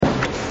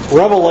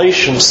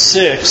Revelation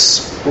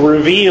 6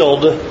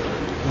 revealed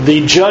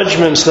the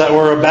judgments that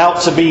were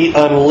about to be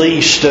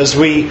unleashed as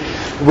we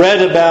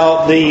read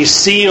about the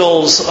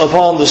seals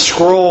upon the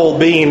scroll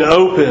being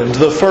opened.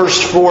 The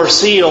first 4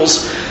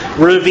 seals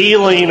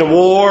revealing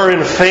war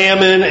and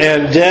famine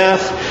and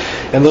death.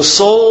 And the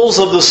souls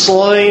of the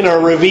slain are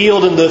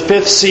revealed in the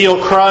 5th seal,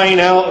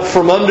 crying out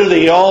from under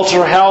the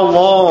altar, "How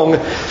long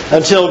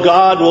until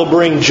God will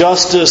bring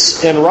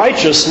justice and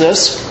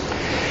righteousness?"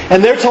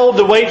 And they're told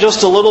to wait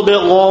just a little bit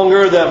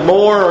longer, that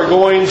more are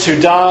going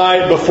to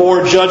die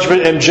before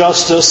judgment and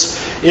justice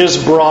is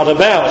brought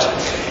about.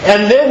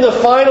 And then the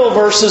final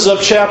verses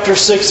of chapter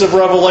 6 of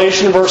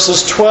Revelation,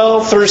 verses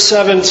 12 through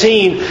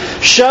 17,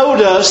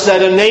 showed us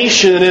that a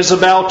nation is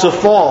about to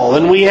fall.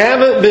 And we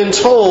haven't been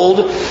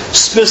told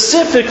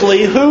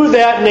specifically who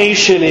that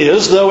nation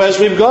is, though as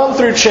we've gone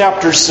through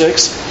chapter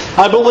 6,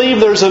 I believe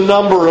there's a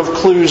number of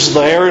clues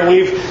there, and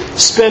we've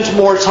spent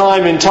more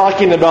time in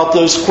talking about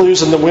those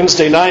clues in the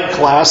Wednesday night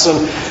class.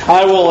 And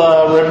I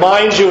will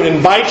remind you and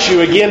invite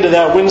you again to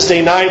that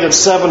Wednesday night at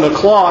 7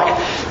 o'clock,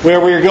 where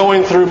we're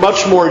going through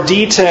much more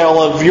detail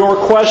of your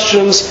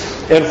questions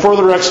and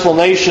further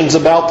explanations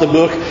about the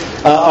book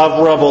of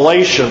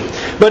Revelation.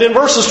 But in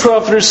verses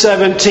 12 through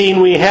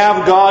 17, we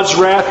have God's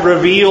wrath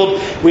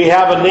revealed. We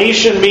have a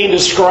nation being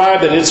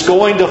described, that it's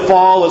going to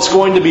fall. It's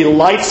going to be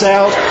lights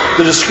out.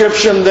 The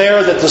description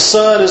there that the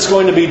sun is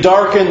going to be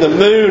darkened, the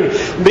moon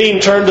being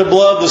turned to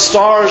blood, the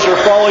stars are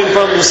falling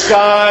from the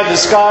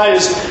sky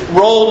is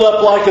rolled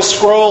up like a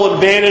scroll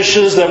and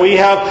vanishes, that we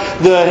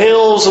have the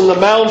hills and the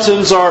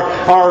mountains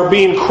are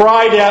being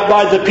cried at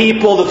by the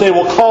people, that they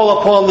will call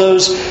upon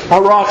those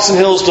rocks and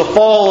hills to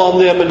fall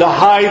on them and to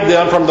hide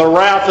them from the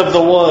wrath of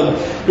the one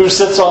who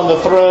sits on the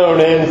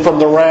throne and from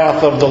the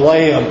wrath of the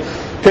Lamb.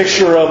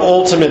 Picture of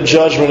ultimate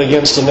judgment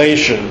against a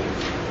nation.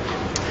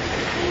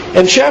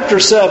 In chapter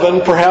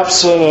 7,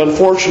 perhaps an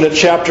unfortunate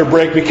chapter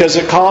break because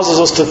it causes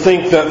us to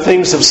think that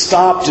things have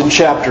stopped in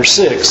chapter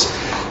 6.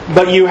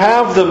 But you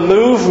have the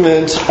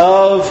movement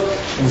of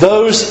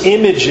those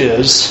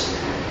images.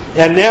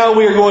 And now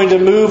we're going to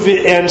move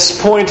and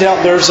point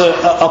out there's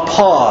a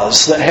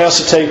pause that has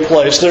to take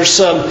place.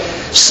 There's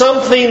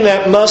something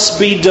that must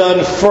be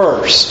done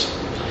first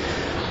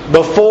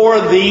before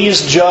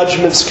these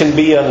judgments can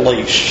be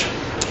unleashed.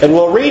 And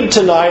we'll read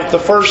tonight the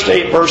first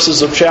 8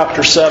 verses of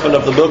chapter 7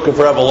 of the book of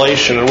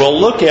Revelation, and we'll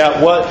look at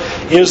what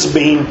is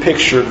being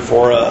pictured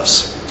for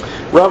us.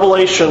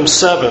 Revelation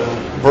 7,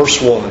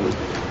 verse 1.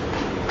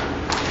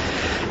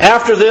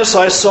 After this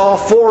I saw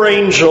 4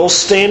 angels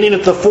standing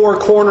at the 4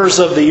 corners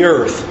of the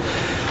earth,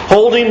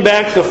 holding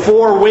back the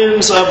 4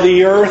 winds of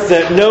the earth,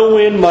 that no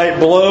wind might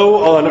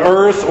blow on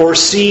earth or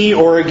sea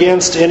or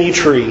against any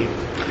tree.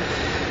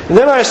 And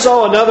then I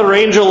saw another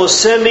angel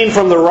ascending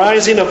from the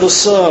rising of the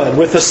sun,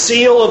 with the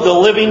seal of the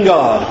living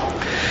God.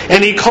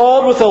 And he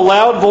called with a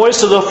loud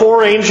voice to the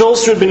 4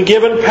 angels who had been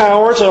given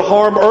power to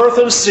harm earth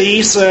and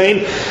sea,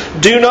 saying,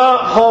 "Do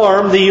not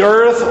harm the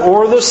earth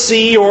or the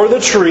sea or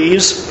the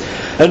trees,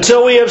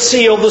 until we have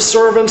sealed the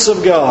servants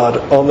of God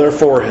on their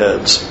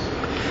foreheads."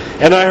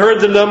 And I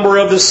heard the number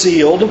of the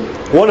sealed,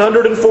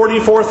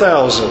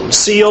 144,000,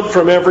 sealed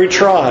from every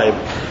tribe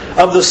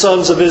of the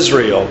sons of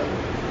Israel.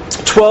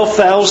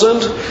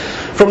 12,000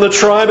 from the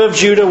tribe of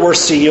Judah were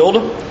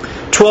sealed,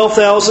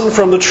 12,000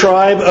 from the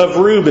tribe of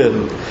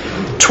Reuben,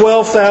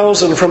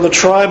 12,000 from the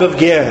tribe of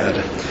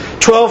Gad,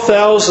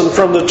 12,000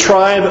 from the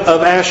tribe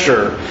of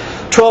Asher,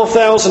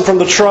 12,000 from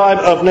the tribe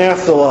of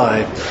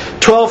Naphtali,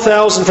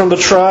 12,000 from the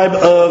tribe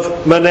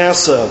of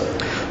Manasseh,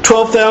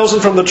 12,000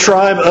 from the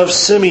tribe of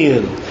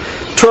Simeon,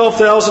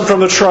 12,000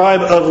 from the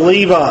tribe of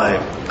Levi,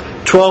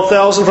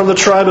 12,000 from the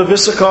tribe of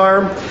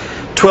Issachar,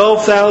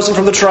 12,000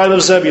 from the tribe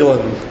of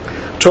Zebulun,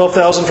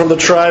 12,000 from the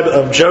tribe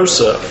of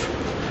Joseph,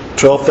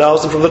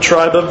 12,000 from the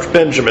tribe of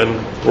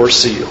Benjamin were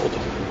sealed.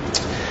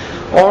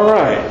 All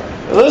right.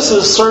 This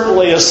is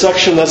certainly a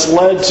section that's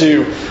led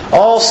to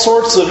all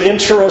sorts of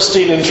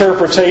interesting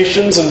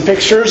interpretations and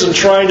pictures and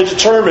trying to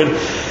determine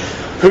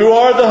who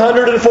are the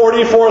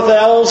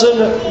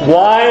 144,000?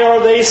 Why are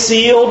they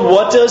sealed?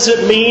 What does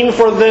it mean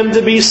for them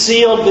to be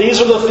sealed?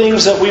 These are the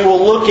things that we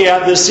will look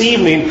at this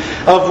evening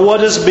of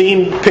what is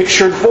being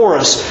pictured for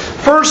us.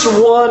 First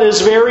one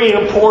is very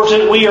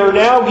important. We are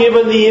now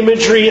given the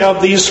imagery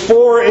of these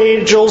 4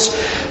 angels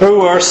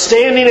who are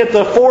standing at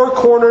the 4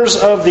 corners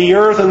of the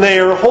earth, and they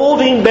are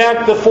holding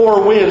back the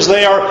 4 winds.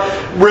 They are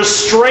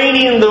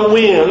restraining the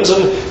winds.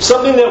 And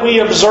something that we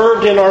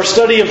observed in our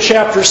study of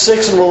chapter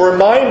 6, and we'll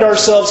remind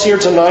ourselves here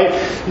tonight,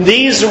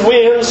 these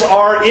winds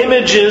are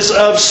images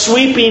of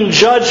sweeping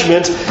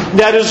judgment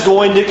that is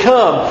going to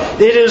come.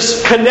 It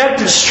is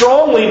connected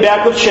strongly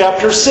back with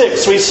chapter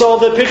 6. We saw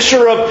the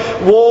picture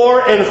of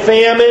war and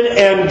famine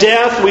and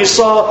death. We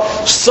saw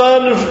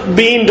sun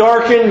being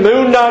darkened,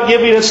 moon not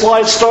giving its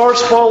light,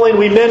 stars falling.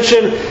 We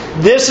mentioned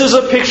this is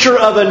a picture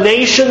of a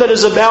nation that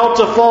is about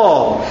to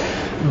fall.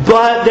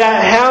 But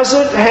that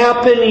hasn't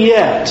happened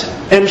yet.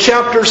 And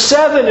chapter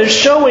 7 is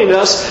showing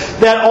us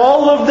that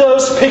all of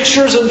those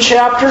pictures in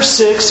chapter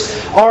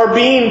 6 are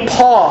being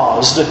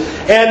paused.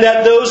 And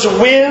that those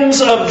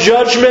winds of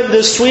judgment,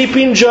 this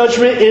sweeping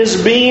judgment,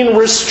 is being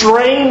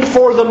restrained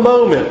for the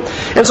moment.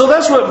 And so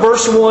that's what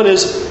verse 1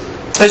 is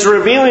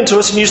revealing to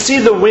us. And you see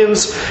the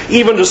winds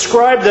even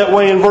described that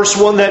way in verse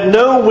 1, that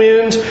no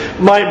wind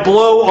might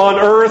blow on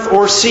earth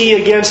or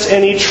sea against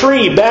any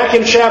tree. Back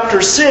in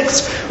chapter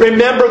 6,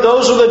 remember,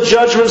 those are the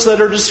judgments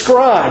that are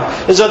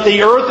described, is that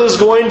the earth is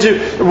going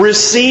to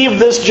receive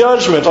this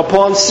judgment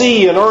upon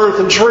sea and earth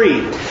and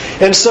tree.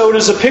 And so it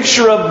is a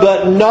picture of,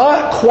 but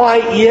not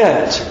quite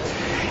yet.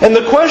 And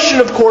the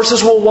question, of course,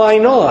 is, well, why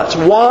not?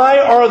 Why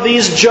are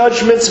these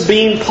judgments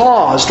being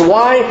paused?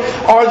 Why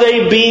are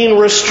they being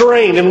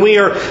restrained? And we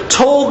are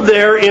told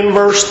there in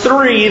verse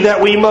 3 that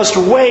we must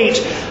wait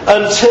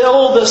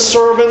until the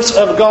servants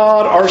of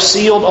God are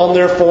sealed on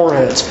their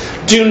foreheads.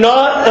 Do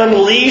not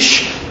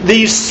unleash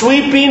these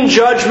sweeping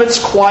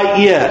judgments quite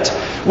yet.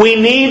 We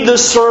need the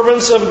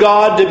servants of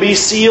God to be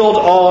sealed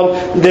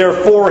on their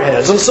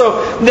foreheads. And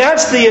so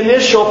that's the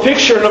initial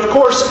picture. And of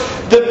course,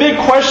 the big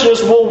question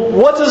is, well,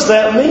 what does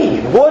that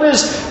mean? What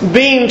is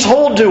being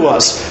told to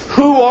us?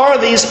 Who are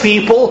these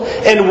people,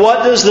 and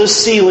what does this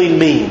sealing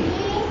mean?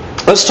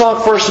 Let's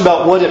talk first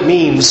about what it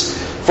means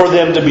for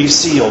them to be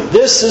sealed.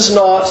 This is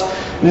not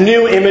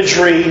new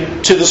imagery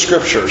to the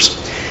Scriptures.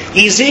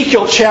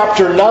 Ezekiel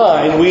chapter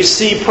 9, we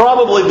see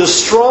probably the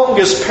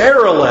strongest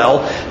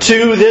parallel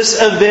to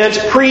this event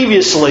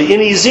previously.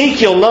 In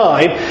Ezekiel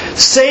 9,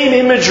 same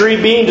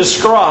imagery being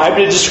described.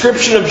 A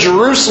description of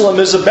Jerusalem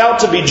is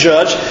about to be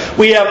judged.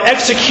 We have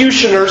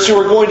executioners who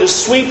are going to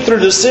sweep through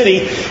the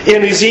city.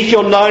 In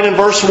Ezekiel 9 and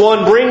verse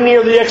 1, bring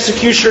near the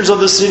executioners of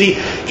the city,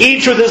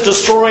 each with his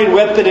destroying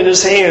weapon in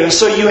his hand. And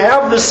so you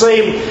have the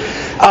same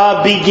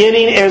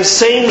beginning and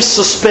same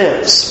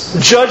suspense.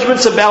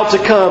 Judgment's about to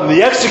come.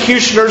 The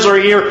executioners are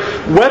here,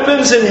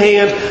 weapons in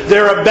hand.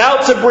 They're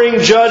about to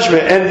bring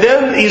judgment. And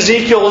then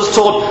Ezekiel is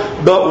told,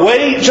 but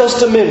wait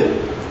just a minute.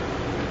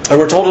 And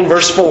we're told in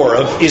verse 4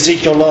 of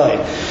Ezekiel 9.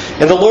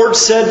 And the Lord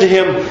said to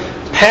him,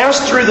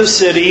 pass through the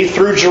city,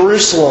 through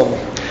Jerusalem,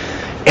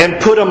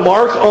 and put a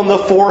mark on the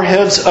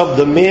foreheads of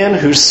the men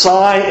who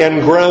sigh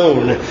and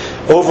groan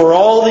over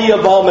all the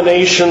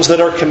abominations that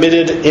are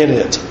committed in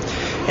it.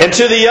 And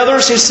to the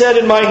others he said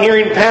in my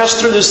hearing, pass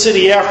through the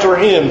city after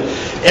him,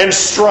 and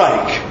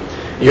strike.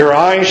 Your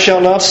eye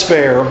shall not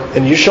spare,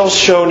 and you shall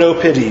show no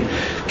pity.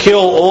 Kill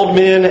old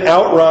men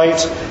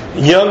outright,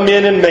 young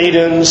men and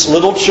maidens,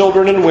 little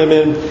children and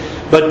women,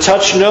 but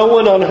touch no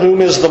one on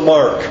whom is the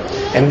mark,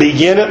 and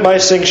begin at my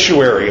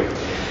sanctuary.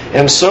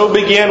 And so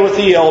began with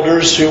the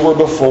elders who were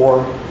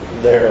before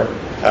their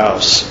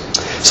house.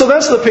 So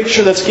that's the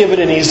picture that's given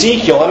in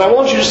Ezekiel. And I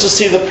want you just to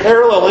see the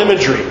parallel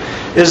imagery,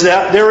 is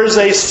that there is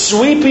a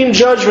sweeping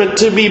judgment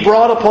to be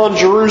brought upon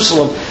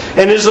Jerusalem.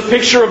 And it is a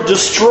picture of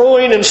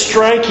destroying and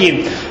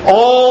striking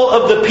all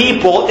of the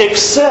people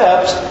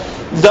except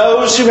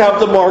those who have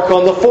the mark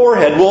on the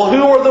forehead. Well,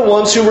 who are the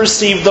ones who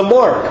receive the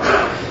mark?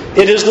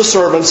 It is the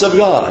servants of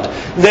God.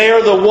 They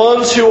are the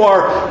ones who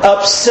are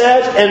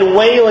upset and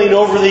wailing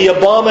over the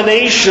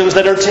abominations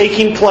that are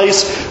taking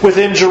place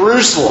within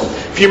Jerusalem.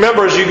 If you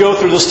remember, as you go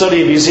through the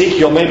study of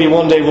Ezekiel, maybe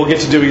one day we'll get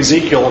to do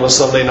Ezekiel on a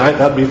Sunday night.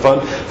 That'd be fun.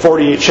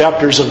 48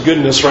 chapters of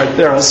goodness right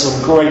there. That's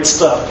some great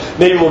stuff.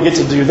 Maybe we'll get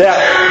to do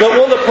that. But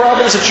one of the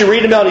problems that you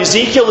read about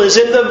Ezekiel is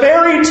in the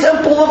very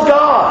temple of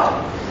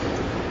God,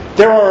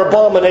 there are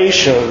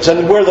abominations,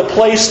 and where the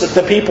place that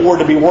the people were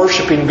to be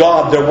worshiping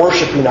God, they're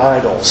worshiping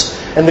idols.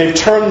 And they've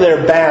turned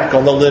their back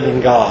on the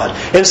living God.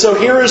 And so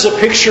here is a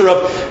picture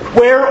of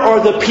where are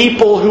the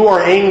people who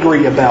are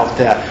angry about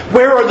that?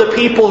 Where are the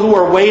people who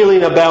are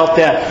wailing about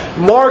that?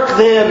 Mark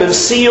them and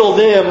seal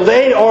them.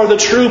 They are the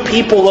true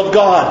people of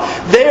God.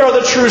 They are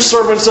the true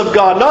servants of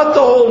God. Not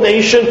the whole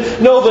nation.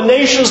 No, the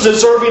nation's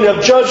deserving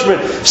of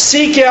judgment.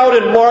 Seek out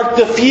and mark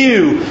the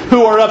few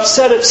who are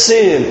upset at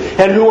sin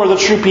and who are the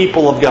true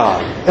people of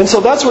God. And so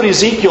that's what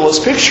Ezekiel is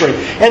picturing.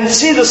 And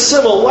see the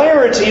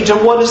similarity to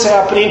what is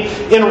happening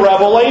in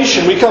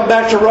Revelation. We come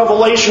back to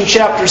Revelation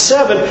chapter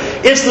 7.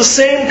 It's the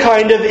same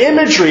kind of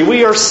imagery.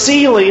 We are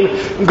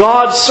sealing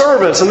God's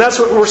servants. And that's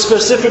what we're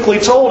specifically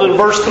told in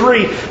verse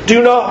 3.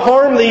 Do not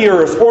harm the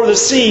earth or the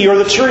sea or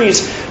the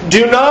trees.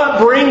 Do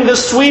not bring the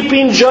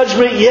sweeping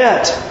judgment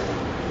yet.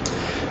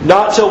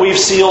 Not till we've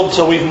sealed,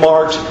 till we've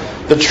marked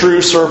the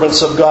true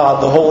servants of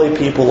God, the holy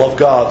people of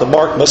God. The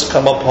mark must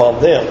come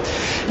upon them.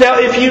 Now,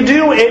 if you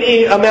do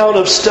any amount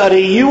of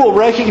study, you will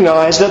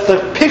recognize that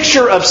the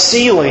picture of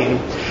sealing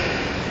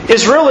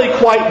is really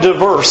quite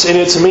diverse in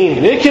its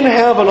meaning. It can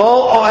have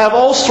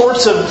all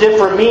sorts of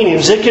different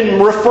meanings. It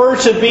can refer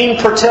to being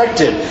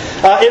protected.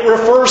 It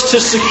refers to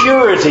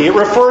security. It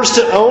refers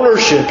to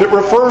ownership. It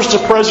refers to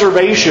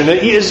preservation.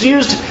 It is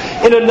used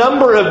in a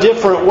number of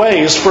different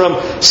ways,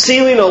 from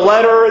sealing a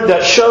letter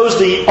that shows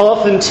the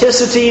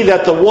authenticity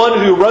that the one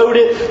who wrote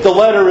it, the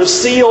letter is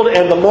sealed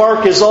and the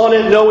mark is on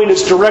it, knowing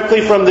it's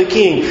directly from the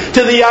king,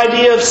 to the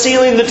idea of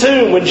sealing the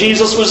tomb when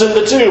Jesus was in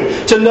the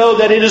tomb, to know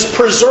that it is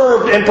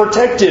preserved and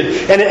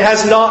protected and it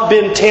has not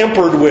been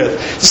tampered with.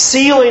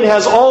 Sealing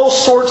has all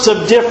sorts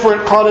of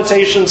different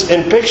connotations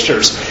and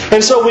pictures.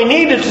 And so we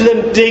need to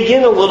then dig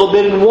in a little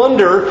bit and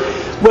wonder,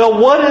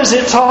 well, what is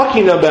it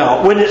talking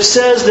about when it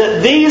says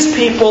that these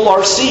people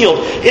are sealed?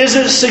 Is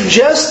it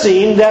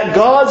suggesting that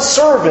God's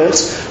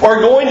servants are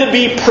going to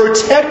be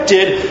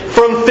protected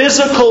from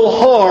physical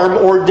harm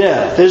or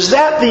death? Is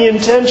that the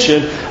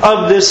intention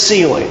of this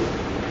sealing?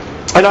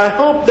 And I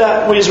hope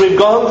that as we've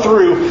gone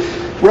through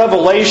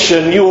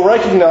Revelation, you will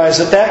recognize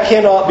that that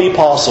cannot be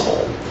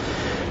possible.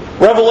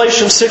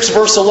 Revelation 6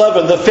 verse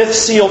 11, the fifth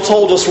seal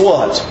told us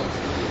what?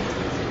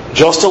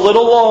 Just a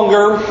little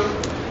longer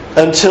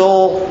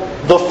until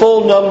the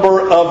full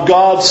number of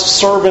God's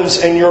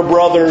servants and your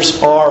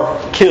brothers are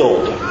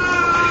killed.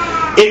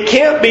 It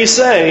can't be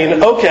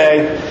saying,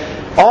 okay,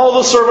 all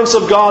the servants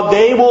of God,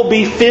 they will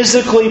be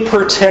physically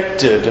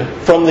protected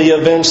from the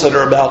events that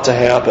are about to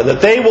happen.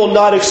 That they will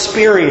not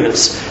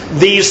experience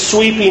these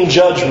sweeping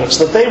judgments.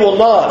 That they will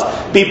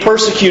not be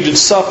persecuted,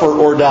 suffer,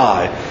 or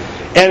die.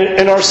 And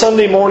in our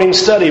Sunday morning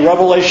study,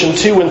 Revelation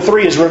 2 and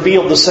 3 has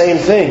revealed the same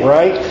thing,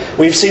 right?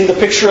 We've seen the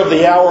picture of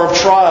the hour of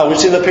trial. We've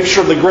seen the picture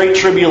of the great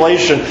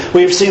tribulation.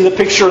 We've seen the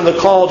picture and the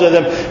call to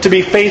them to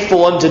be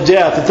faithful unto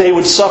death, that they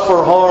would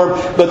suffer harm,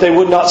 but they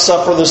would not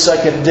suffer the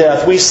second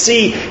death. We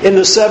see in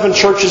the 7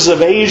 churches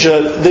of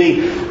Asia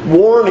the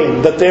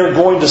warning that they're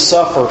going to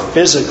suffer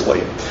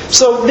physically.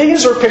 So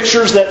these are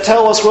pictures that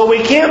tell us, well,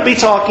 we can't be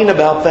talking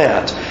about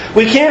that.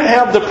 We can't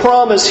have the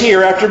promise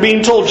here, after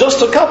being told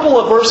just a couple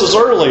of verses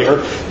earlier,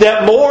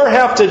 that more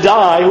have to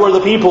die who are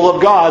the people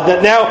of God,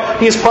 that now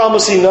He's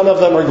promising none of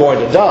them are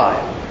going to die.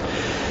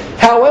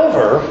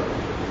 However,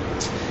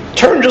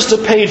 turn just a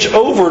page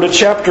over to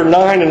chapter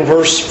 9 and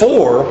verse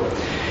 4,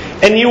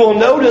 and you will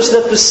notice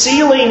that the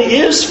sealing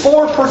is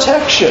for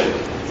protection.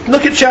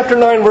 Look at chapter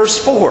 9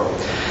 verse 4.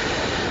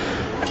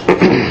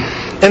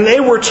 And they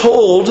were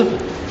told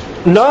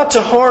not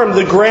to harm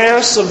the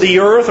grass of the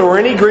earth or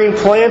any green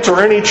plant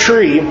or any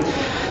tree,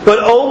 but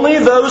only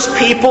those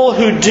people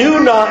who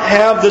do not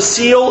have the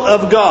seal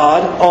of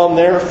God on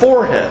their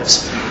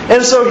foreheads.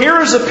 And so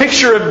here is a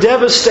picture of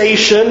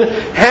devastation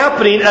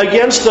happening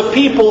against the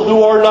people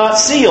who are not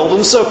sealed.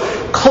 And so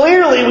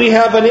clearly we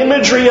have an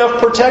imagery of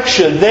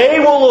protection. They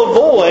will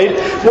avoid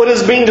what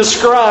is being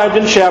described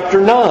in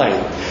chapter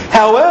 9.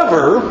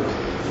 However,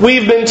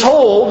 we've been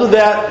told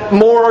that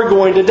more are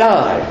going to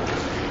die.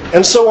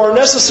 And so our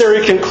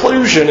necessary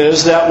conclusion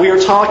is that we are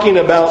talking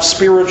about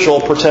spiritual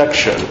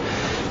protection.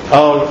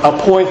 A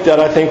point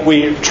that I think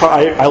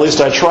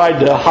I tried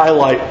to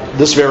highlight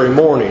this very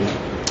morning.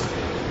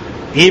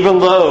 Even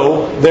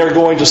though they're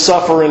going to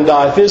suffer and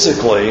die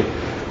physically,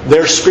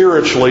 they're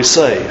spiritually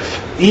safe.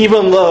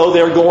 Even though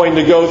they're going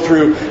to go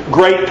through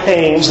great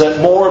pains,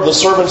 that more of the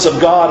servants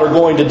of God are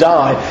going to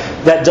die,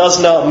 that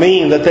does not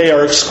mean that they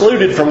are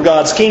excluded from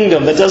God's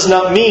kingdom. That does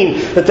not mean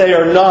that they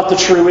are not the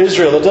true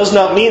Israel. That does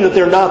not mean that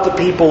they're not the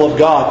people of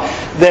God.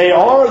 They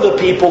are the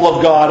people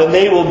of God, and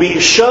they will be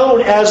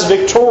shown as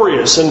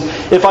victorious. And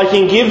if I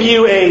can give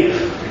you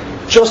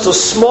just a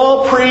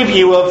small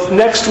preview of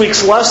next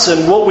week's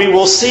lesson, what we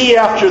will see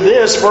after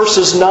this,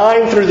 verses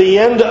 9 through the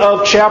end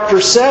of chapter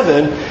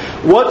 7,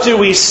 what do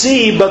we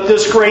see but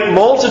this great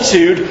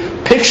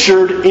multitude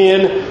pictured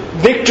in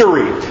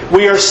victory?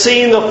 We are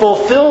seeing the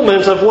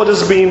fulfillment of what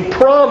is being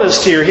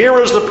promised here. Here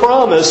is the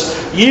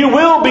promise. You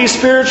will be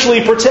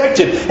spiritually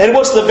protected. And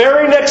what's the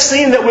very next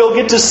scene that we'll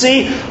get to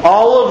see?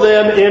 All of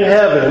them in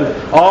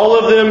heaven. All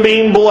of them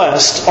being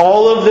blessed.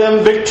 All of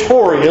them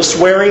victorious,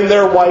 wearing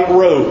their white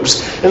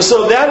robes. And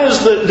so that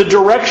is the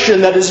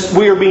direction that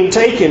we are being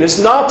taken. It's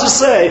not to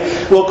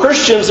say, well,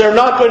 Christians, they're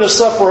not going to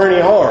suffer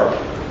any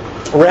harm.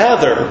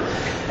 Rather,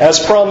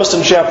 as promised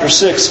in chapter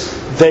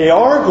 6, they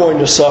are going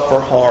to suffer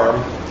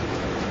harm.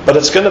 But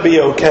it's going to be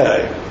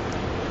okay,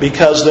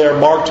 because they're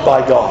marked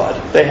by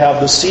God. They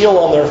have the seal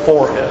on their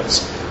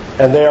foreheads,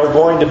 and they are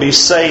going to be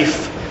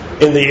safe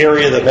in the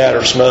area that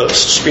matters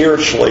most,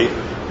 spiritually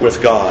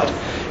with God.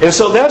 And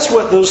so that's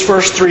what those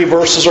first 3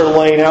 verses are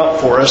laying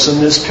out for us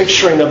in this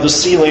picturing of the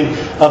sealing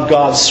of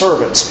God's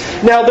servants.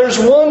 Now there's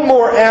one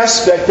more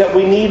aspect that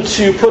we need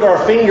to put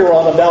our finger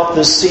on about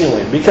this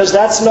sealing, because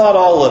that's not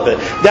all of it.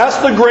 That's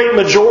the great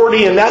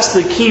majority, and that's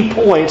the key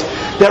point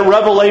that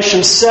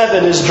Revelation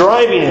 7 is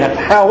driving at.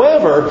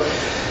 However,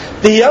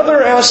 the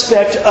other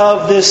aspect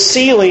of this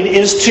sealing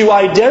is to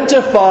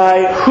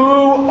identify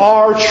who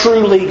are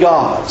truly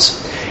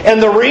God's. And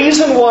the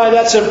reason why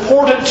that's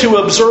important to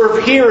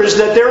observe here is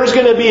that there is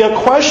going to be a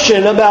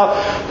question about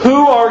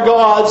who are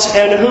God's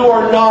and who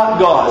are not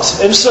God's.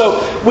 And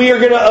so we are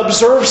going to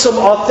observe some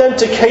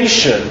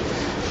authentication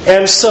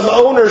and some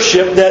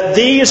ownership that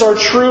these are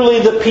truly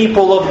the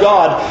people of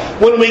God.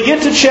 When we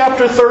get to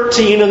chapter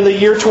 13 in the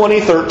year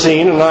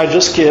 2013, and I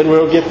just kid,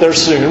 we'll get there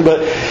soon,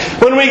 but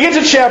when we get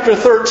to chapter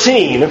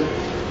 13,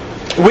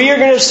 we are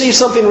going to see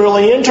something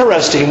really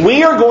interesting.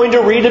 We are going to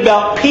read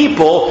about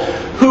people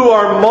who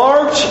are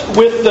marked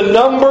with the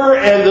number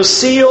and the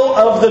seal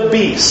of the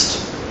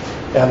beast.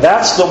 And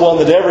that's the one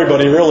that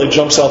everybody really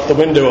jumps out the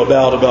window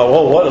about,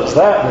 well, what does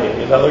that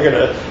mean? They're going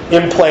to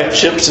implant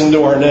chips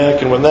into our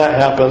neck, and when that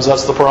happens,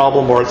 that's the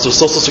problem, or it's a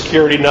Social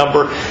Security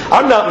number.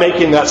 I'm not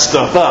making that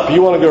stuff up.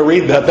 You want to go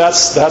read that?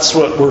 That's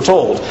what we're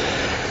told.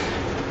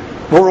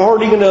 We're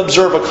already going to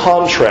observe a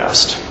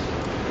contrast.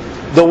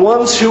 The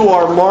ones who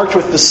are marked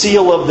with the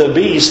seal of the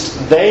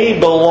beast, they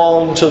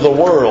belong to the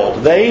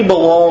world. They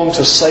belong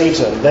to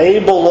Satan. They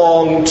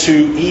belong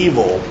to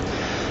evil.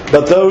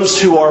 But those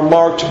who are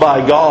marked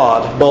by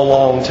God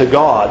belong to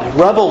God.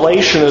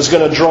 Revelation is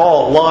going to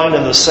draw a line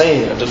in the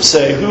sand and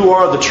say, who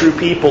are the true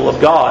people of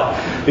God?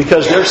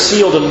 Because they're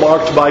sealed and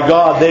marked by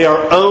God. They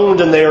are owned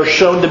and they are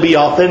shown to be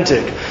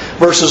authentic.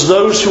 Versus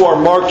those who are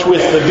marked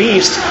with the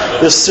beast,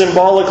 this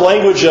symbolic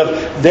language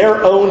of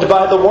they're owned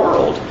by the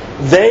world.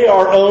 They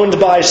are owned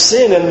by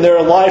sin, and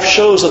their life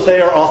shows that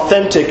they are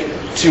authentic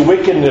to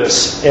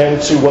wickedness and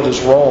to what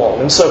is wrong.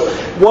 And so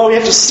what we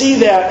have to see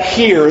that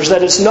here is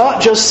that it's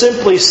not just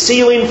simply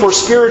sealing for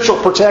spiritual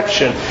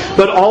protection,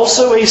 but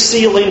also a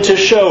sealing to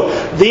show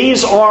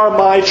these are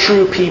my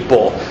true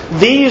people.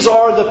 These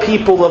are the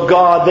people of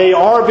God. They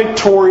are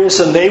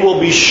victorious, and they will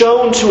be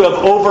shown to have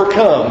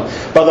overcome.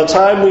 By the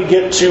time we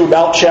get to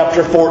about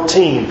chapter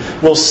 14,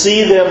 we'll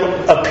see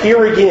them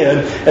appear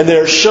again, and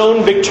they're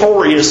shown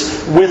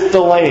victorious with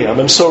the Lamb.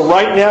 And so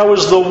right now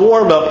is the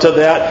warm-up to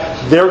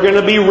that. They're going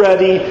to be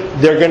ready.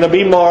 They're going to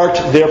be marked.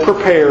 They're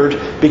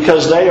prepared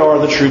because they are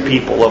the true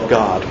people of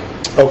God.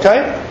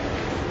 Okay?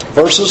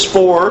 Verses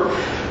 4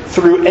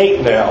 through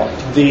 8 now.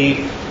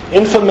 The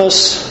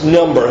infamous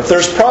number.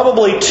 There's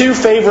probably two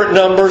favorite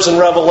numbers in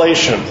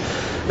Revelation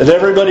that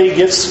everybody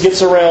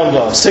gets around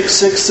on.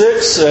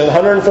 666 and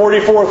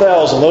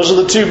 144,000. Those are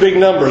the two big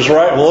numbers,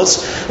 right? Well,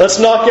 let's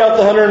knock out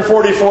the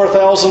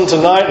 144,000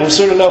 tonight, and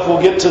soon enough we'll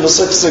get to the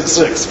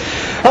 666.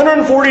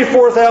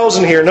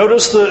 144,000 here.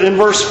 Notice in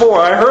verse 4,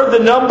 I heard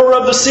the number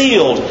of the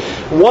sealed.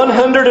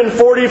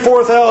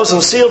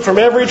 144,000 sealed from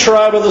every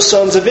tribe of the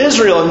sons of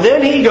Israel. And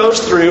then he goes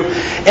through,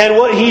 and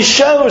what he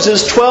shows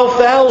is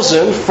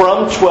 12,000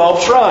 from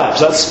 12 tribes.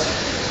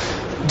 That's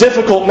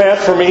difficult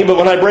math for me, but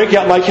when I break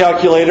out my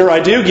calculator, I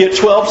do get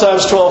 12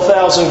 times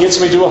 12,000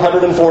 gets me to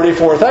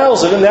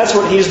 144,000, and that's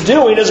what he's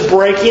doing, is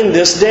breaking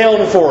this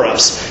down for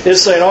us.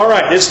 It's saying, all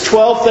right, it's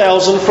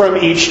 12,000 from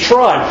each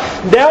tribe.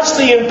 That's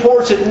the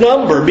important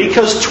number,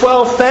 because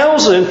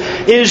 12,000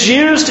 is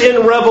used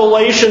in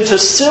Revelation to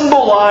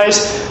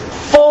symbolize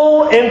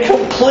full and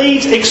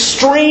complete,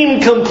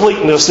 extreme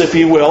completeness, if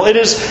you will. It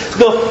is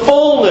the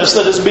fullness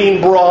that is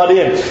being brought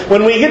in.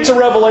 When we get to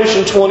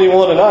Revelation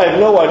 21, and I have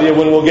no idea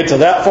when we'll get to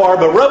that far,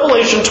 but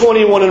Revelation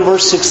 21 and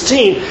verse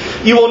 16,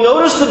 you will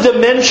notice the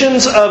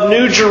dimensions of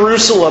New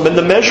Jerusalem, and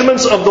the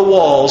measurements of the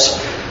walls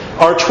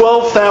are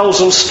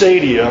 12,000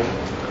 stadia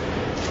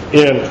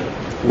in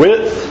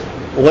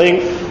width,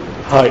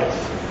 length, height.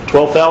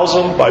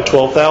 12,000 by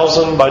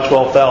 12,000 by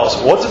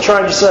 12,000. What's it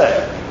trying to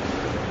say?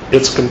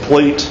 It's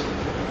complete.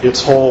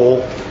 It's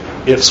whole,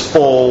 it's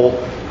full,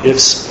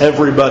 it's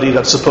everybody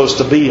that's supposed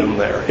to be in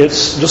there.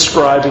 It's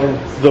describing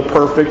the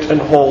perfect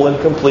and whole and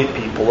complete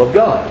people of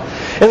God.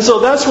 And so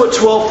that's what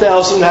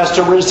 12,000 has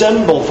to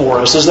resemble for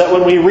us, is that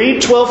when we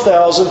read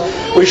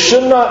 12,000, we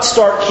should not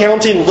start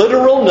counting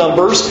literal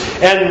numbers.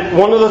 And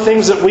one of the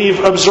things that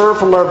we've observed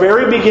from our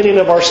very beginning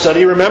of our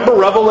study, remember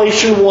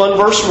Revelation 1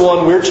 verse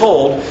 1, we're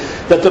told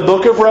that the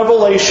book of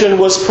Revelation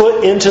was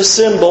put into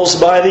symbols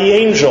by the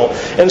angel.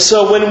 And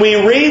so when we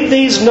read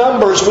these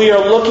numbers, we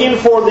are looking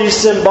for the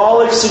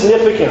symbolic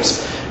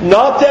significance.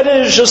 Not that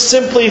it is just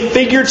simply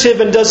figurative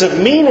and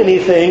doesn't mean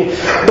anything,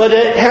 but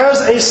it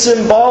has a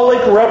symbolic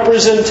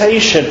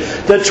representation.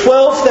 The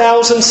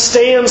 12,000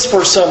 stands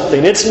for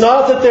something. It's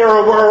not that there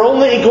are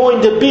only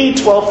going to be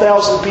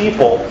 12,000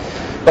 people,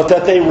 but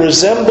that they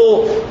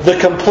resemble the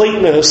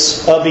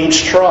completeness of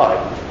each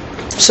tribe.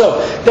 So,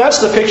 that's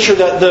the picture,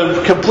 that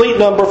the complete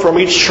number from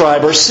each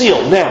tribe are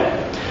sealed. Now,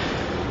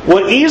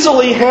 what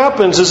easily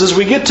happens is as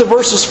we get to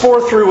verses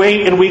 4 through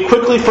 8 and we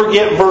quickly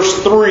forget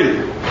verse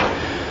 3.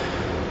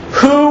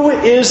 Who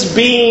is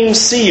being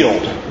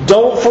sealed?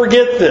 Don't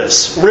forget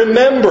this.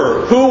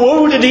 Remember,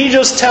 who did he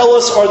just tell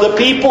us are the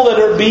people that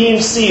are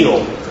being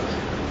sealed?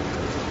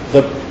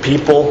 The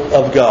people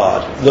of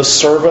God. The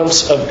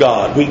servants of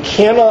God. We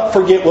cannot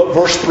forget what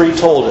verse 3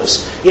 told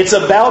us. It's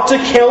about to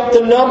count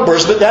the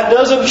numbers, but that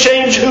doesn't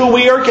change who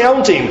we are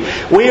counting.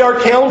 We are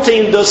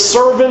counting the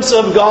servants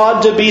of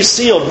God to be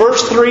sealed.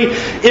 Verse 3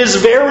 is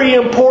very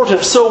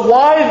important. So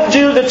why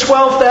do the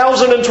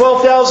 12,000 and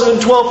 12,000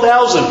 and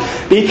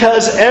 12,000?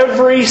 Because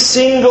every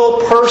single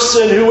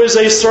person who is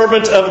a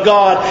servant of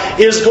God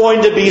is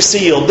going to be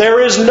sealed.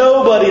 There is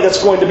nobody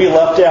that's going to be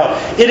left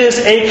out. It is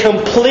a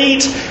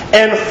complete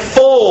and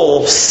full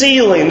soul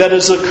sealing that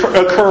is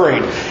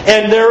occurring.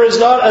 And there is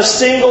not a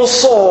single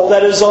soul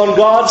that is on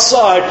God's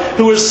side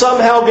who is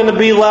somehow going to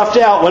be left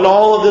out when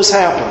all of this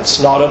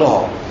happens. Not at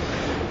all.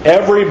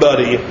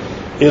 Everybody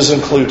is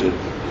included.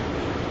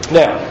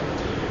 Now,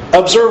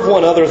 observe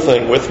one other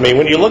thing with me.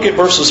 When you look at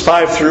verses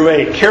 5 through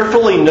 8,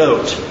 carefully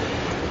note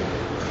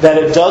that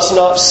it does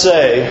not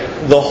say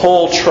the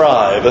whole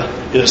tribe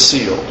is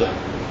sealed.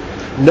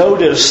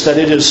 Notice that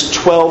it is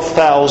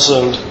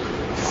 12,000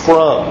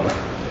 from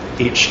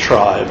each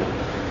tribe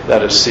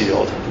that is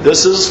sealed.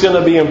 This is going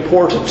to be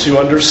important to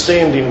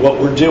understanding what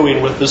we're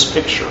doing with this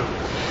picture.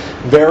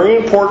 Very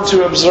important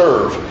to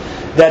observe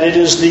that it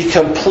is the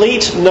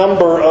complete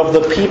number of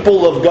the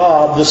people of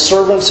God, the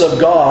servants of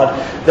God,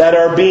 that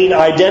are being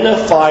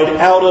identified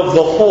out of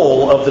the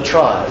whole of the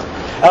tribe.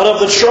 Out of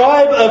the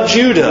tribe of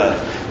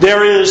Judah,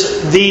 there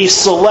is the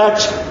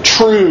select,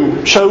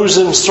 true,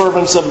 chosen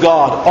servants of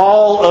God.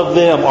 All of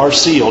them are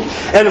sealed.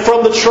 And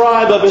from the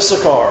tribe of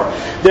Issachar,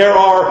 there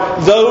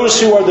are those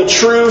who are the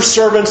true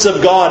servants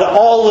of God.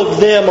 All of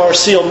them are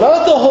sealed.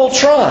 Not the whole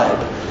tribe,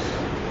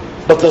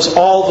 but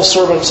all the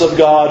servants of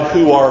God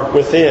who are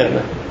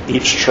within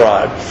each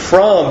tribe.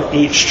 From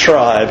each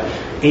tribe,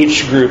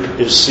 each group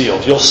is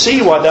sealed. You'll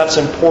see why that's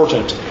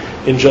important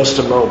in just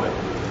a moment.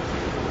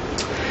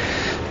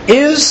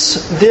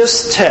 Is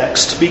this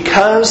text,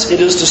 because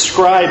it is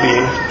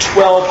describing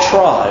 12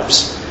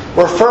 tribes,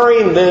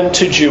 referring then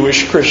to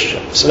Jewish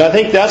Christians? And I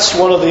think that's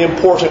one of the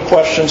important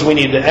questions we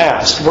need to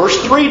ask. Verse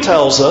 3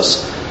 tells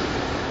us,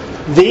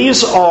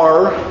 these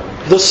are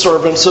the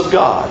servants of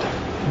God.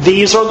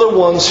 These are the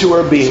ones who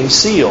are being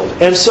sealed.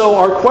 And so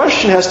our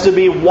question has to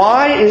be,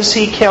 why is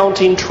he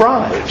counting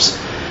tribes?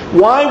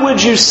 Why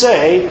would you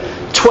say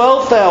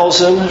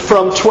 12,000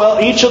 from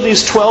each of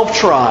these 12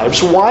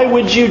 tribes? Why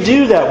would you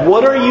do that?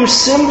 What are you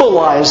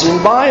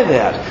symbolizing by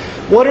that?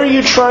 What are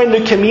you trying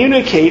to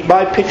communicate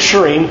by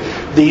picturing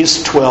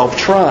these 12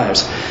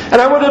 tribes?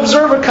 And I would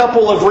observe a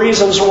couple of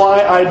reasons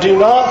why I do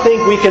not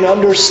think we can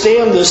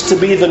understand this to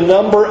be the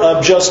number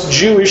of just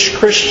Jewish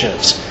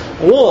Christians.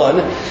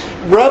 One,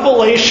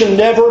 Revelation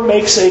never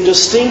makes a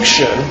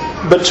distinction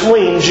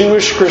between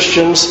Jewish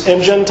Christians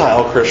and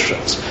Gentile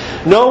Christians.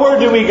 Nowhere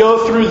do we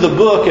go through the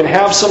book and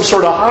have some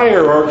sort of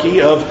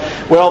hierarchy of,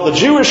 well, the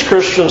Jewish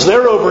Christians,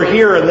 they're over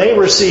here and they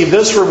receive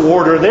this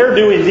reward, or they're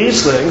doing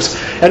these things.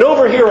 And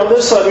over here on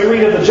this side we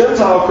read of the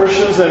Gentile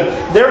Christians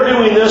and they're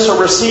doing this or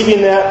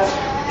receiving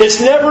that. It's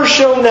never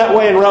shown that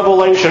way in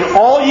Revelation.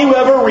 All you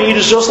ever read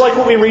is just like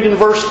what we read in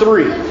verse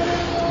 3.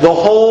 The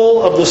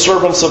whole of the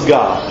servants of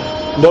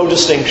God. No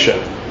distinction.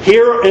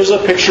 Here is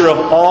a picture of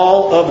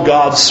all of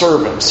God's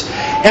servants.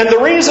 And the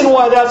reason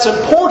why that's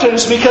important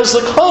is because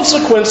the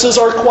consequences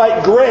are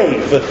quite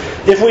grave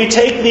if we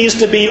take these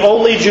to be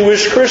only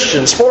Jewish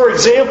Christians. For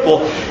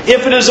example,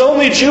 if it is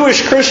only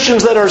Jewish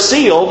Christians that are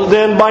sealed,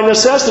 then by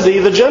necessity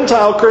the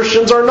Gentile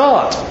Christians are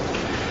not.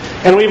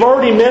 And we've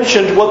already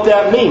mentioned what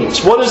that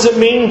means. What does it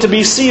mean to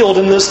be sealed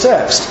in this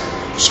text?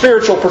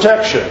 Spiritual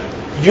protection.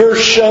 You're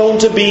shown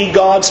to be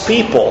God's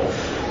people.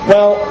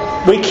 Well,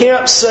 we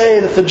can't say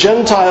that the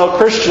Gentile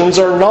Christians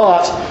are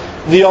not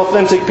the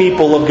authentic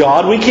people of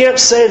God. We can't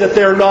say that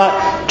they're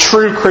not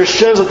true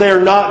Christians, that they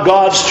are not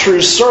God's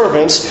true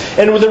servants.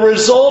 And with the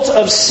result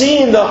of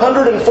seeing the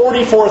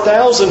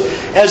 144,000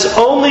 as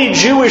only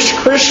Jewish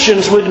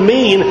Christians would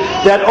mean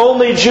that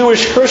only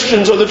Jewish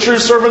Christians are the true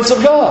servants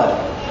of God.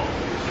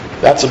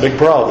 That's a big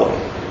problem.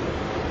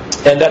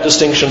 And that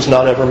distinction's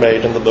not ever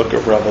made in the book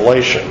of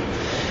Revelation.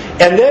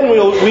 And then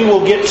we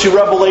will get to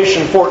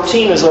Revelation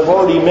 14, as I've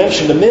already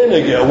mentioned a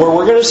minute ago, where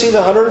we're going to see the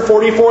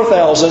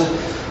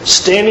 144,000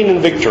 standing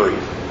in victory.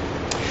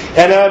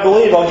 And I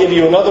believe, I'll give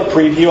you another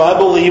preview, I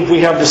believe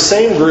we have the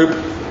same group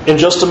in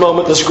just a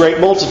moment, this great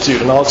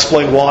multitude. And I'll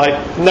explain why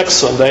next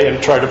Sunday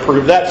and try to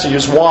prove that to you,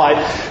 is why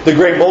the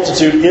great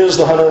multitude is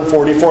the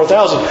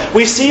 144,000.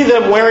 We see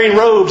them wearing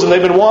robes and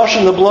they've been washed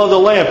in the blood of the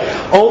Lamb.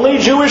 Only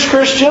Jewish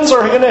Christians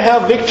are going to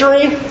have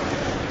victory?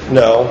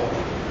 No,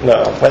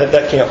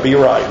 that can't be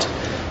right.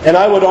 And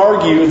I would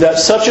argue that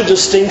such a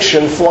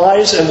distinction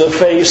flies in the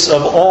face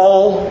of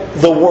all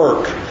the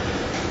work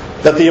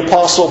that the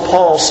Apostle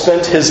Paul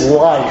spent his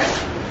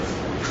life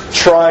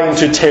trying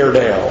to tear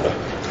down.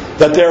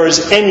 That there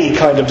is any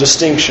kind of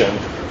distinction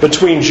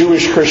between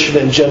Jewish Christian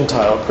and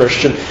Gentile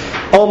Christian.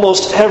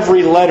 Almost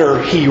every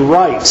letter he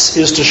writes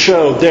is to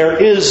show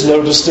there is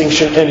no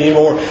distinction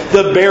anymore.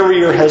 The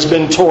barrier has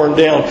been torn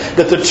down.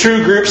 That the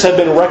two groups have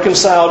been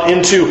reconciled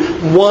into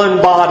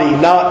one body,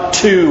 not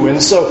two.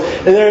 And so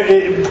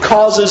it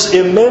causes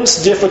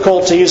immense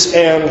difficulties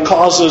and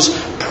causes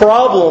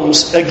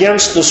problems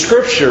against the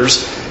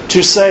Scriptures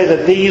to say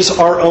that these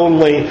are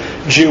only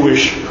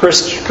Jewish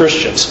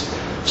Christians.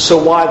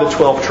 So why the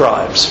 12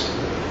 tribes?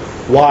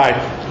 Why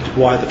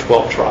the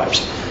 12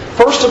 tribes?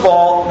 First of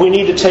all, we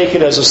need to take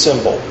it as a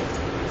symbol.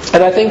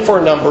 And I think for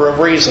a number of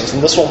reasons.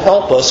 And this will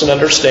help us in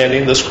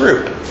understanding this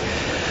group.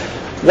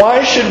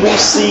 Why should we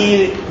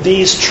see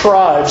these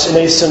tribes in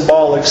a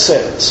symbolic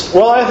sense?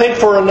 Well, I think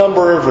for a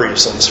number of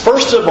reasons.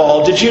 First of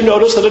all, did you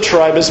notice that a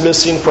tribe is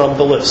missing from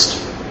the list?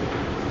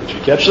 Did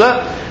you catch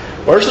that?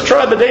 Where's the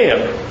tribe of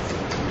Dan?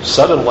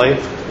 Suddenly,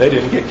 they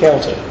didn't get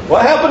counted.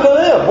 What happened to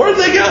them? Where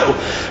did they go?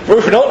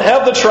 We don't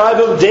have the tribe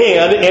of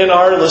Dan in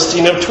our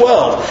listing of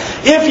 12.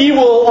 If you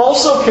will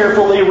also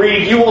carefully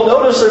read, you will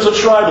notice there's a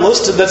tribe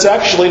listed that's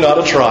actually not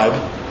a tribe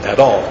at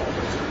all.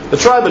 The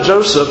tribe of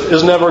Joseph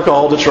is never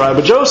called the tribe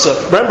of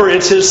Joseph. Remember,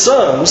 it's his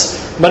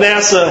sons,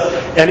 Manasseh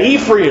and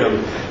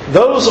Ephraim.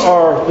 Those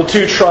are the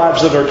two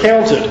tribes that are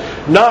counted,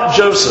 not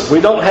Joseph. We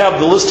don't have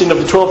the listing of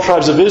the 12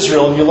 tribes of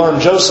Israel and you learn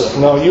Joseph.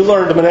 No, you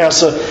learned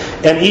Manasseh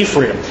and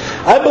Ephraim.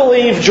 I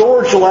believe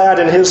George Ladd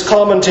in his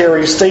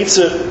commentary states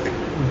it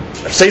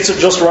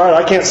just right.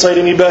 I can't say it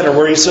any better,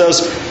 where he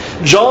says,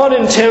 John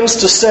intends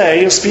to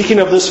say, speaking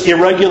of this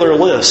irregular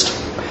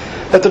list,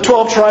 that the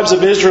 12 tribes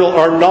of Israel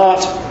are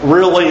not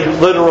really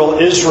literal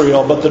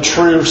Israel, but the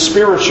true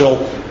spiritual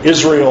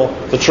Israel,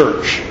 the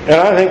church. And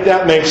I think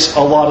that makes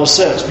a lot of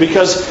sense,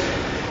 because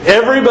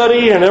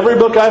everybody in every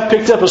book I've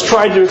picked up has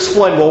tried to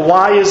explain, well,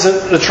 why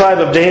isn't the tribe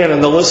of Dan in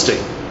the listing?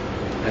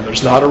 And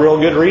there's not a real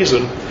good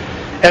reason.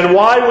 And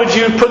why would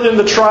you put in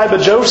the tribe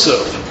of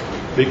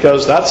Joseph?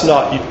 Because that's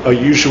not a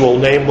usual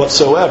name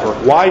whatsoever.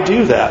 Why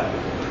do that?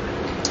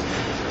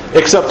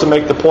 Except to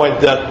make the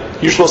point that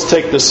you're supposed to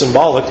take this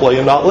symbolically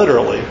and not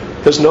literally.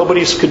 Because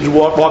nobody could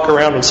walk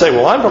around and say,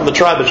 well, I'm from the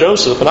tribe of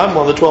Joseph and I'm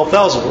one of the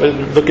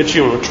 12,000. Look at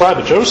you, the tribe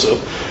of Joseph.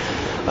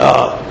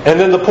 And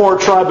then the poor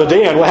tribe of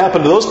Dan, what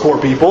happened to those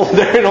poor people?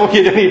 They don't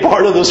get any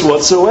part of this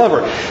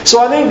whatsoever. So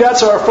I think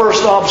that's our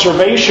first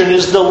observation,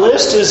 is the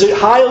list is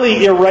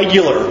highly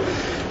irregular.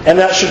 And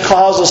that should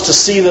cause us to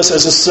see this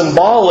as a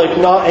symbolic,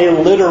 not a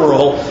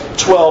literal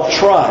 12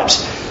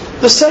 tribes.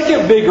 The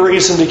second big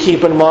reason to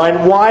keep in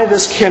mind why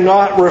this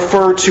cannot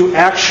refer to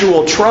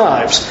actual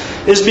tribes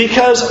is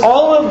because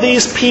all of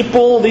these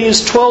people,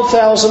 these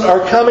 12,000,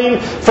 are coming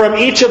from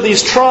each of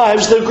these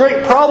tribes. The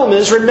great problem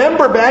is,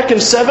 remember back in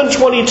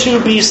 722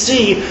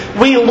 BC,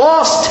 we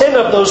lost 10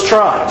 of those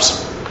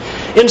tribes.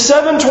 In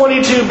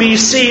 722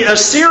 BC,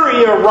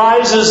 Assyria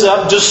rises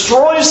up,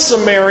 destroys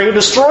Samaria,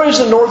 destroys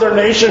the northern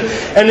nation,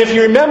 and if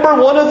you remember,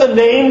 one of the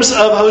names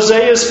of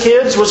Hosea's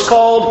kids was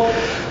called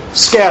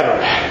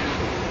Scattered.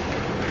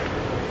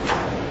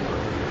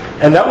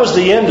 And that was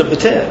the end of the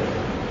 10.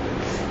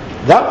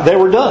 They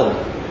were done.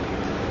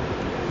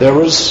 There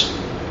was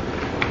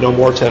no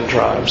more 10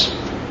 tribes.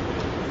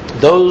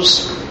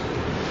 Those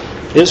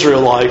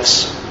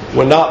Israelites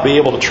would not be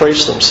able to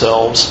trace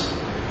themselves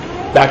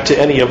back to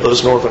any of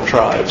those northern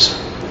tribes.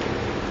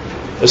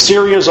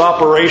 Assyria's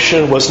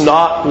operation was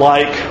not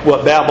like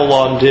what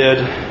Babylon did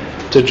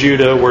to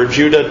Judah, where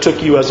Judah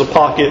took you as a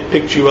pocket,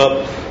 picked you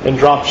up, and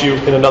dropped you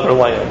in another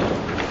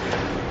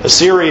land.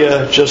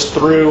 Assyria just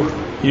threw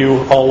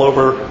you all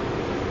over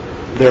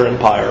their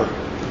empire,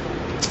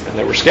 and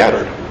they were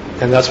scattered.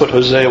 And that's what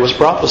Hosea was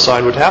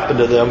prophesying would happen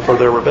to them for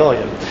their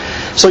rebellion.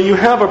 So you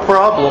have a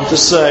problem to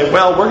say,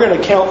 well, we're going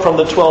to count from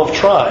the 12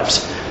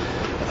 tribes.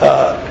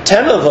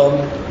 10 of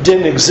them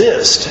didn't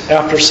exist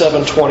after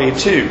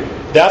 722.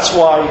 That's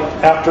why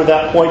after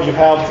that point you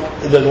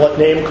have the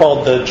name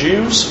called the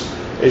Jews.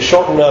 It's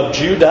shortened of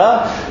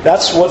Judah.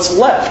 That's what's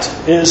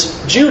left,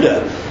 is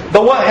Judah.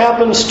 But what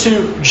happens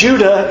to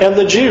Judah and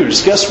the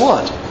Jews? Guess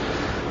what?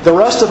 The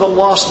rest of them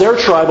lost their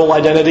tribal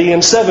identity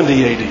in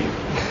 70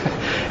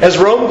 AD. As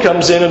Rome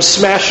comes in and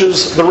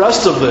smashes the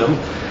rest of them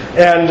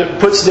and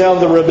puts down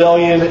the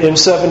rebellion in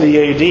 70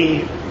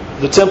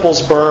 AD, the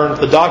temple's burned,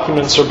 the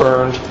documents are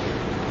burned,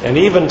 and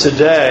even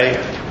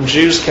today,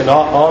 Jews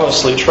cannot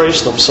honestly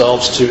trace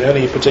themselves to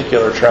any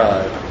particular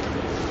tribe.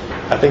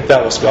 I think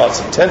that was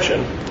God's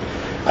intention.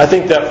 I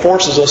think that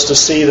forces us to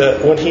see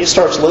that when He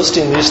starts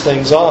listing these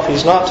things off,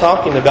 He's not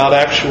talking about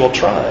actual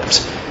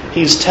tribes.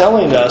 He's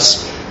telling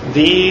us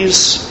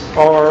these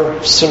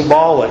are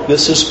symbolic.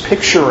 This is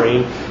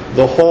picturing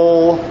the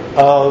whole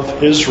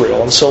of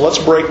Israel. And so let's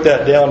break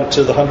that down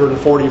to the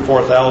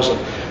 144,000.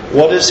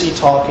 What is he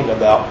talking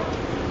about?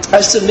 I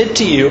submit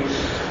to you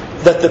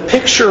that the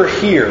picture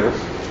here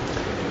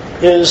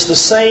is the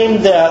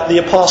same that the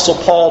Apostle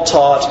Paul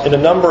taught in a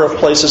number of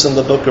places in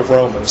the book of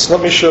Romans.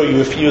 Let me show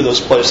you a few of those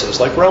places.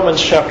 Like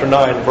Romans chapter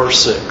 9, verse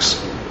 6,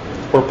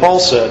 where Paul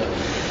said,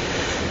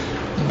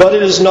 "But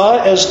it is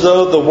not as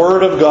though the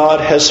word of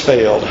God has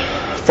failed.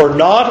 For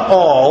not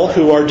all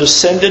who are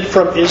descended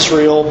from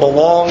Israel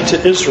belong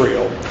to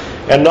Israel,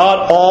 and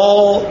not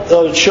all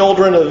the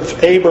children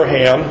of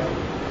Abraham,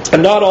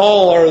 and not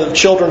all are the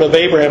children of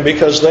Abraham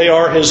because they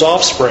are his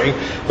offspring,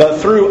 but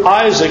through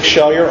Isaac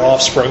shall your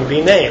offspring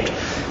be named."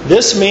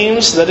 This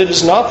means that it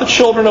is not the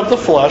children of the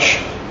flesh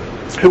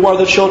who are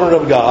the children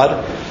of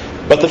God,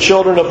 but the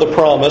children of the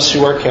promise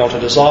who are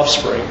counted as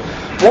offspring.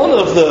 One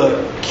of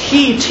the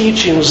key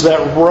teachings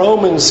that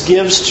Romans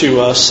gives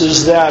to us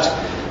is that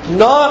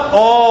not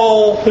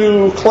all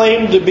who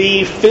claim to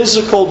be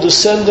physical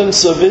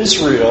descendants of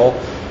Israel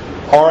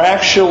are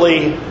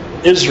actually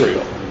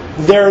Israel.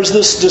 there's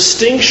this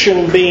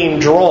distinction being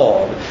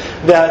drawn,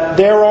 that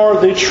there are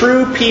the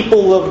true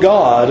people of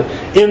God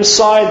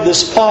inside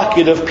this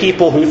pocket of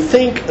people who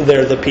think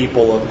they're the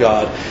people of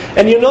God.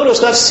 And you notice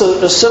that's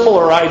a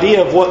similar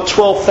idea of what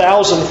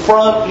 12,000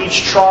 from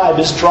each tribe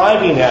is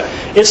driving at.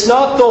 It's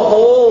not the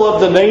whole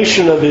of the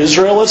nation of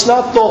Israel. It's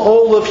not the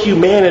whole of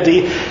humanity.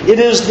 It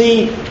is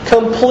the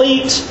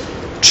complete,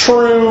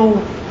 true,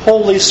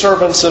 holy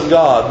servants of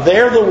God.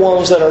 They're the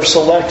ones that are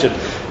selected.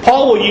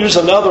 Paul will use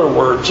another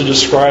word to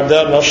describe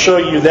that, and I'll show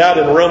you that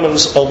in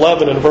Romans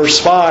 11 and verse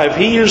 5.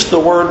 He used the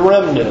word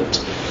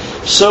remnant.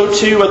 So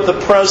too at the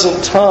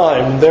present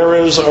time there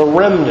is a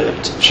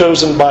remnant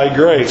chosen by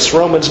grace.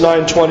 Romans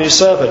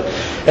 9:27.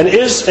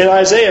 And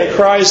Isaiah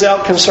cries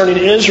out concerning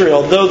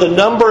Israel, though the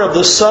number of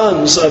the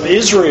sons of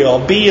Israel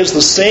be as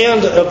the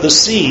sand of the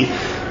sea,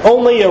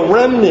 only a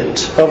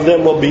remnant of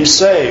them will be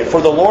saved. For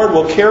the Lord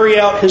will carry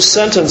out His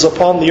sentence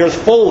upon the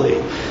earth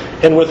fully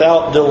and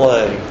without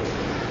delay.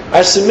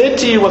 I submit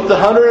to you what the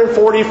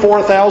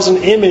 144,000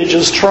 image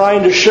is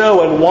trying to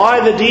show, and why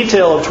the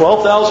detail of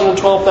 12,000 and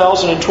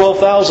 12,000 and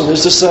 12,000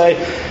 is to say,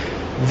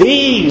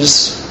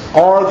 these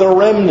are the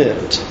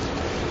remnant,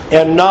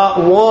 and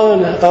not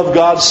one of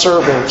God's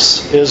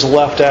servants is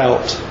left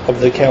out of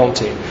the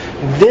counting.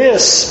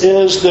 This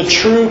is the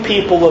true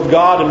people of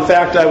God. In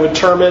fact, I would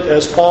term it,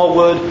 as Paul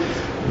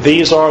would,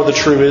 these are the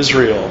true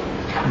Israel.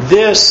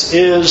 This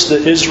is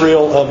the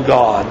Israel of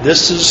God.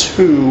 This is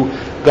who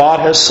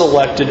God has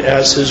selected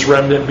as His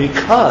remnant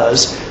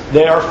because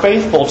they are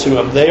faithful to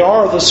Him. They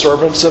are the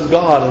servants of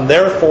God, and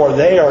therefore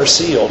they are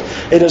sealed.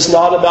 It is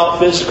not about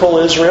physical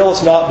Israel.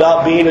 It's not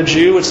about being a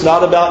Jew. It's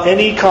not about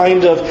any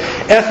kind of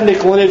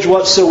ethnic lineage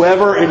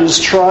whatsoever. It is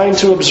trying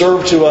to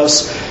observe to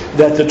us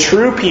that the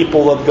true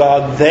people of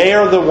God, they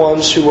are the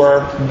ones who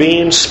are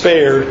being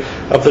spared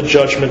of the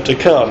judgment to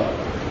come.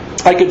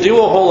 I could do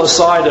a whole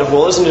aside of,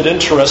 well, isn't it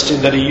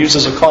interesting that he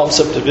uses a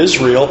concept of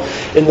Israel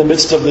in the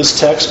midst of this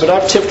text, but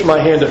I've tipped my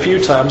hand a few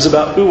times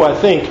about who I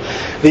think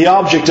the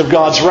object of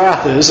God's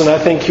wrath is, and I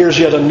think here's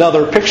yet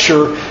another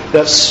picture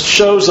that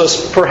shows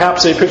us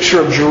perhaps a picture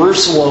of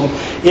Jerusalem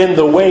in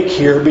the wake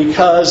here,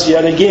 because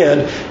yet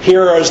again,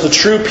 here is the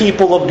true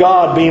people of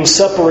God being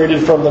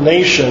separated from the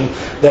nation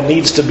that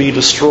needs to be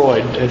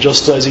destroyed, and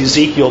just as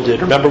Ezekiel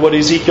did. Remember what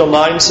Ezekiel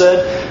 9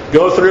 said?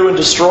 Go through and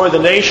destroy the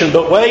nation,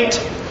 but wait,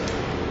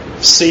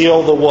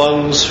 seal the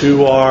ones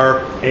who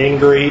are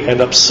angry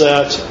and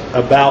upset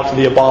about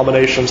the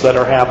abominations that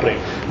are happening.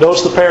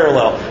 Notice the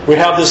parallel. We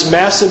have this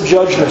massive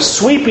judgment,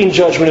 sweeping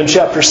judgment in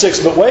chapter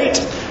 6. But wait,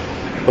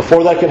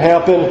 before that can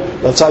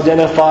happen, let's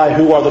identify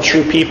who are the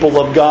true people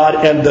of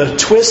God. And the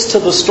twist to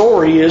the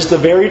story is the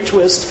very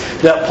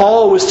twist that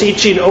Paul was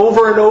teaching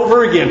over and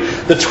over again.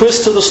 The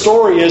twist to the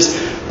story is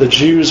the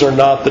Jews are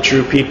not the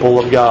true people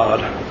of God.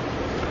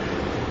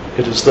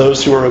 It is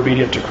those who are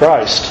obedient to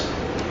Christ.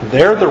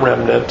 They're the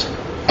remnant.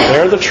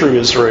 They're the true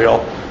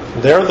Israel.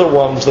 They're the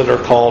ones that are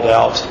called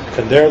out.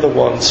 And they're the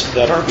ones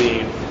that are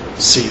being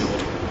sealed.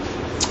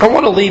 I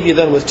want to leave you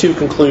then with two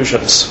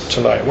conclusions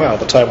tonight. Wow,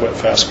 the time went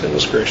fast.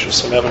 Goodness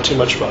gracious, I'm having too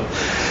much fun.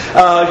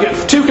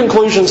 Two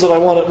conclusions that I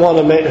want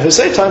to make. They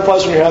say time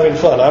flies when you're having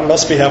fun. I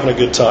must be having a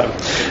good time.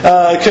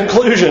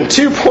 Conclusion.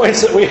 2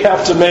 points that we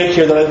have to make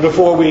here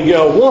before we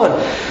go. One,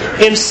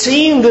 in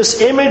seeing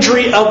this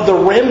imagery of the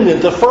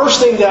remnant, the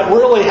first thing that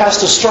really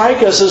has to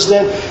strike us is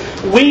that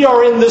we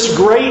are in this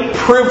great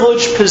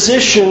privileged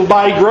position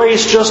by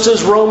grace, just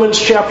as Romans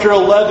chapter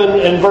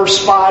 11 and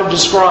verse 5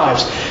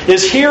 describes.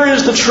 Here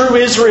is the true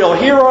Israel.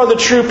 Here are the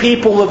true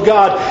people of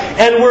God.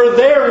 And we're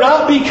there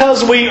not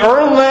because we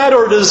earn that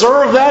or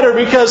deserve that or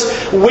because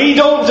we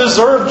don't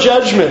deserve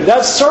judgment.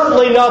 That's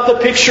certainly not the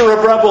picture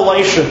of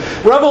Revelation.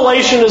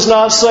 Revelation is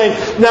not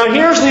saying, now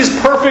here's these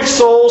perfect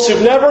souls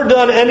who've never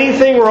done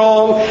anything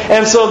wrong,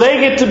 and so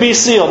they get to be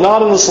sealed.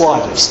 Not in the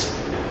slightest.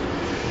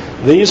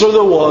 These are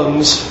the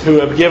ones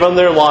who have given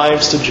their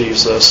lives to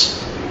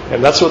Jesus.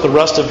 And that's what the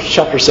rest of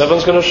chapter 7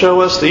 is going to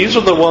show us. These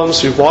are the ones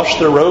who've washed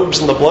their robes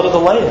in the blood of the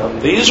Lamb.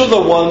 These are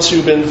the ones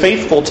who've been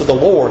faithful to the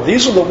Lord.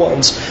 These are the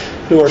ones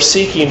who are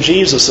seeking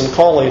Jesus and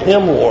calling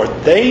Him Lord.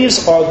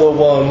 These are the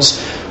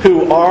ones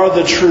who are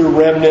the true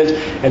remnant.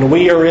 And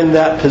we are in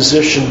that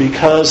position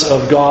because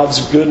of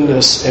God's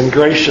goodness and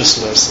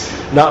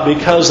graciousness. Not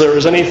because there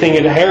is anything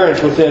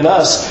inherent within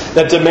us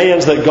that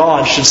demands that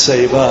God should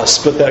save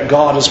us, but that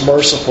God is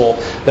merciful,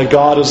 that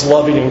God is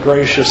loving and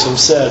gracious, and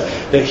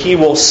said that He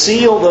will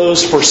seal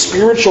those for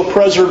spiritual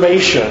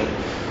preservation,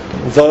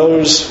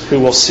 those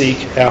who will seek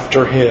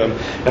after Him.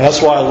 And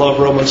that's why I love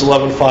Romans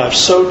 11:5.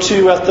 So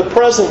too at the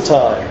present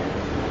time,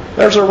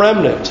 there's a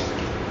remnant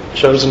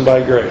chosen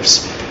by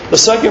grace. The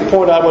second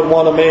point I would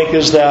want to make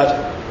is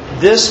that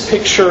this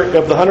picture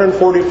of the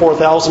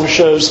 144,000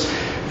 shows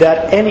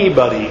that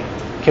anybody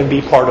can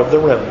be part of the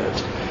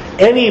remnant.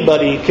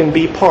 Anybody can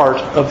be part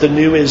of the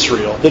new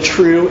Israel, the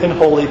true and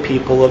holy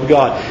people of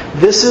God.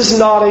 This is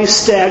not a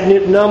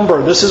stagnant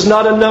number. This is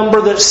not a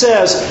number that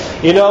says,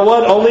 you know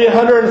what, only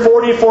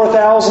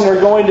 144,000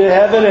 are going to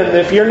heaven, and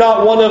if you're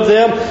not one of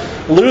them,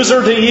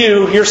 loser to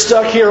you, you're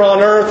stuck here on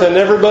earth, and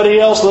everybody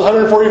else, the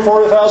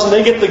 144,000,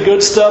 they get the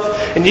good stuff,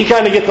 and you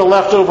kind of get the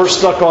leftover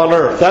stuck on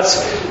earth.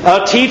 That's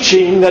a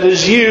teaching that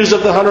is used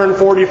of the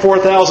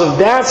 144,000.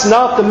 That's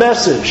not the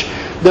message.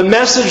 The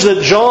message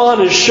that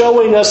John is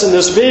showing us in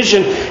this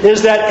vision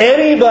is that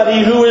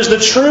anybody who is the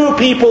true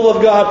people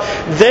of God,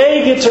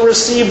 they get to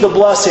receive the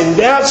blessing.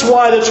 That's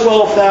why the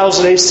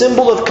 12,000, a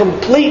symbol of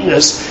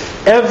completeness.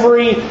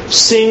 Every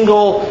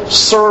single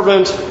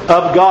servant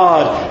of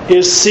God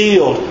is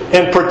sealed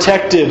and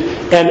protected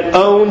and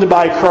owned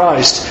by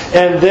Christ,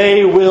 and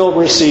they will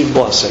receive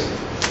blessing.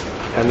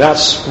 And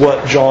that's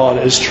what John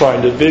is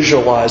trying to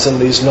visualize in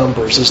these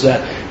numbers, is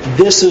that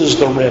this is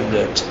the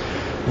remnant.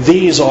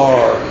 These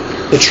are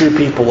the true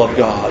people of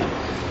God.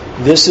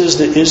 This is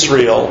the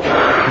Israel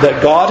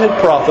that God had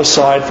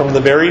prophesied from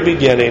the very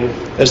beginning,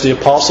 as the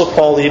Apostle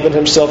Paul even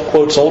himself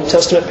quotes Old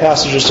Testament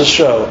passages to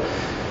show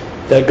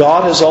that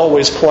God has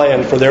always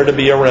planned for there to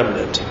be a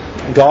remnant.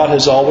 God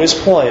has always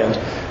planned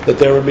that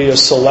there would be a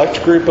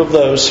select group of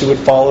those who would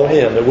follow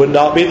Him. It would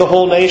not be the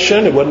whole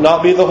nation. It would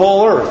not be the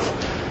whole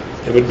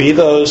earth. It would be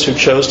those who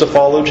chose to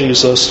follow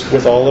Jesus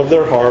with all of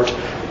their heart,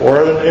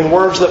 or in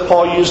words that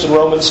Paul used in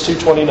Romans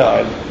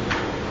 2:29,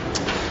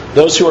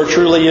 those who are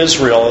truly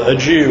Israel. A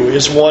Jew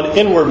is one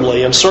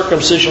inwardly, and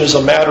circumcision is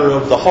a matter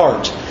of the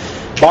heart,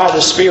 by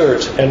the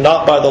Spirit and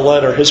not by the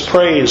letter. His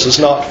praise is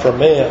not from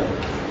man,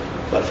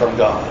 but from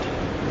God.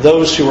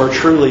 Those who are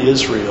truly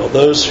Israel,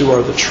 those who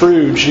are the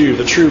true Jew,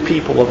 the true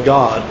people of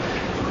God,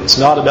 it's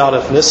not about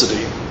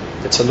ethnicity.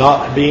 It's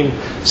not being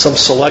some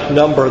select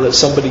number that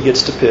somebody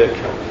gets to pick.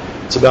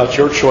 It's about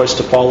your choice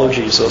to follow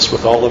Jesus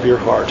with all of your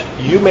heart.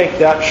 You make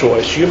that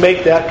choice. You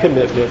make that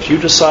commitment. You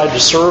decide to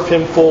serve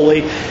Him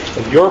fully.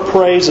 And your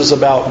praise is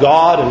about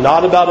God and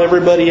not about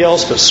everybody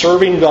else, but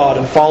serving God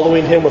and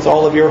following Him with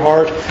all of your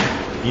heart.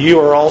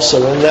 You are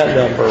also in that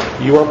number.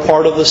 You are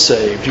part of the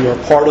saved. You are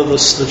part of the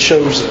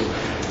chosen.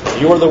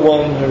 You are the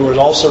one who is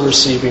also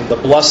receiving the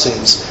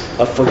blessings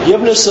of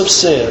forgiveness of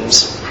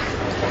sins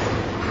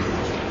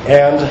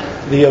and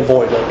the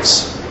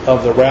avoidance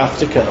of the wrath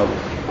to come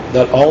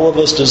that all of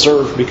us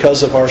deserve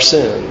because of our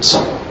sins.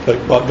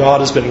 But God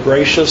has been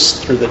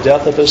gracious through the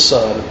death of His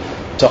Son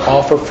to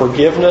offer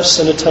forgiveness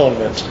and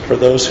atonement for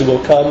those who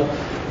will come,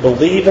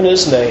 believe in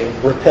His name,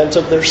 repent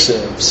of their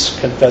sins,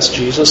 confess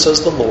Jesus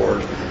as the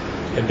Lord,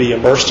 and be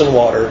immersed in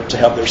water to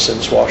have their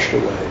sins washed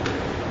away.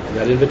 And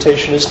that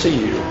invitation is to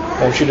you.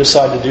 Won't you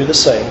decide to do the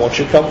same? Won't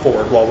you come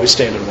forward while we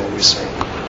stand and while we sing?